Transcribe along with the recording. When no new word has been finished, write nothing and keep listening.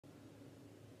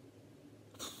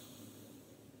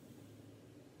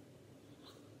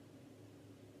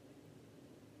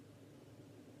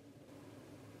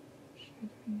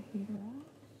turn the heater off.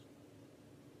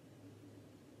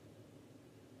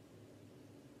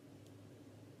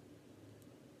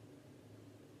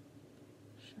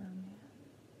 Sure, man.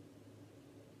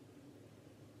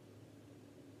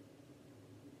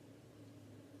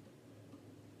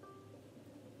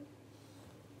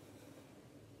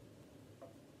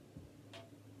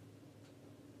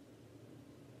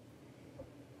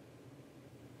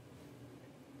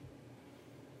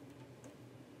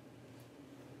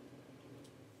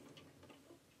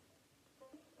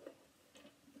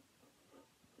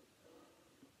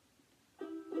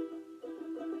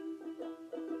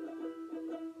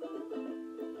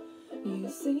 You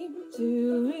seem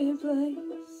to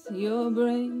replace your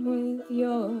brain with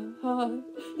your heart.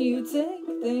 You take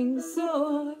things so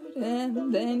hard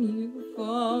and then you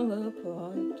fall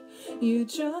apart. You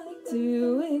try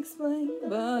to explain,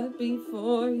 but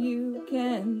before you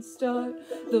can start,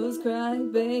 those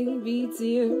crybaby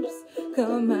tears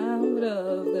come out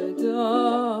of the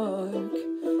dark.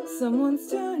 Someone's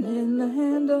turning the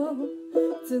handle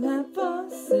to that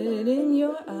faucet in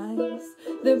your eyes.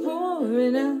 They're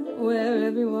pouring out where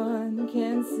everyone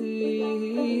can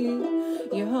see.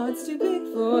 Your heart's too big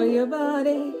for your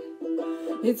body.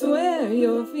 It's where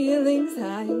your feelings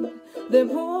hide. They're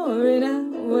pouring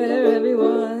out where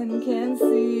everyone can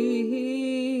see.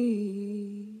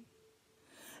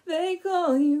 They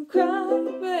call you cry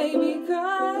baby,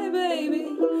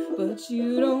 but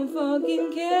you don't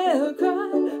fucking care.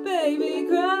 Cry baby,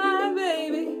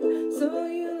 so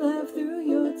you laugh through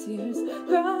your tears.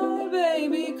 Cry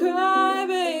baby,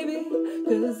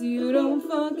 cause you don't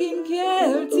fucking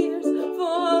care. Tears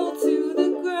fall to the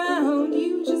ground,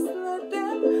 you just let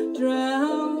them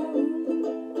drown.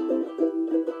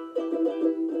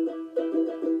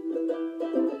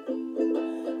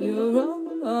 You're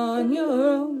all on your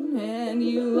own and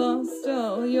you lost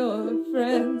all your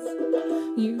friends.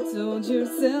 You told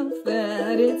yourself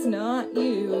that it's not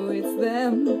you, it's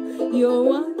them. You're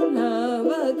one of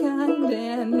a kind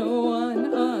and no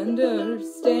one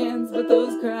understands. But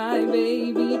those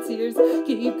crybaby tears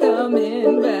keep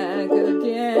coming back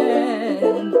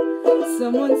again.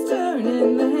 Someone's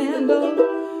turning the handle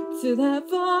to that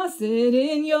faucet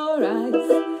in your eyes.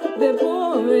 They're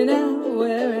pouring out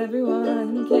where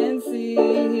everyone can see.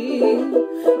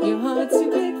 Your heart's too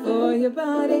big for your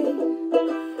body.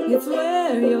 It's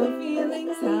where your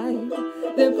feelings hide.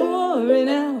 They're pouring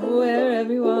out where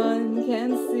everyone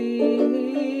can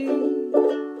see.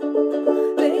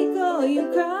 They call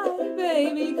you cry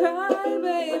baby,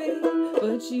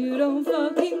 but you don't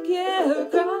fucking care.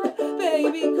 Cry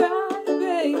baby,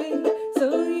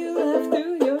 so you laugh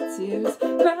through your tears.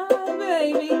 Cry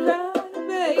baby,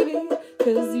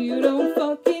 cause you don't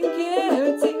fucking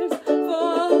care. Tears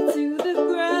fall to the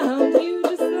ground, you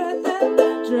just let them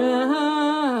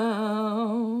drown.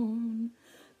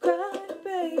 Cry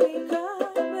baby,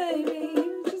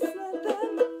 you just let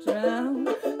them drown.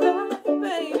 Cry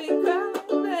baby,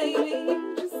 you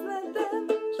just let them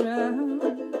drown.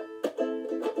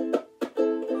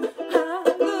 I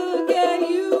look at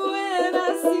you and I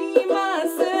see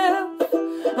myself.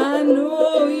 I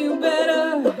know you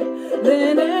better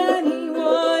than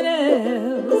anyone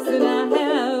else, and I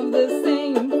have the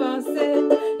same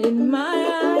faucet in my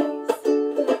eyes,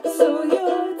 so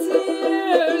your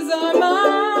tears are mine.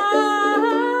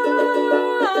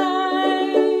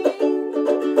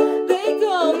 They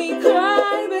call me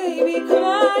cry baby,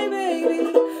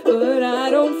 but I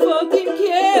don't fucking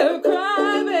care.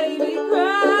 Cry baby,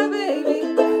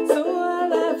 so I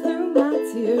laugh through my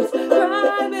tears.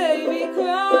 Cry baby,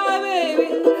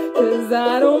 cause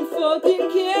I don't fucking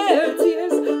care.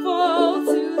 Tears fall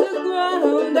to the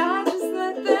ground, I just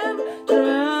let them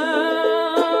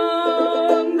drown.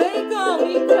 They call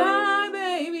me cry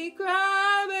baby,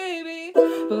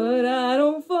 but I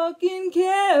don't fucking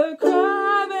care.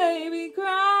 Cry baby,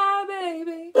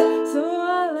 so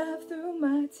I laugh through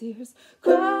my tears.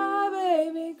 Cry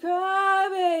baby,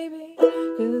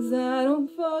 cause I don't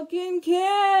fucking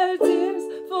care. Tears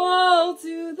fall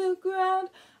to the ground,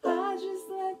 I just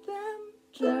let them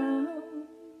drown.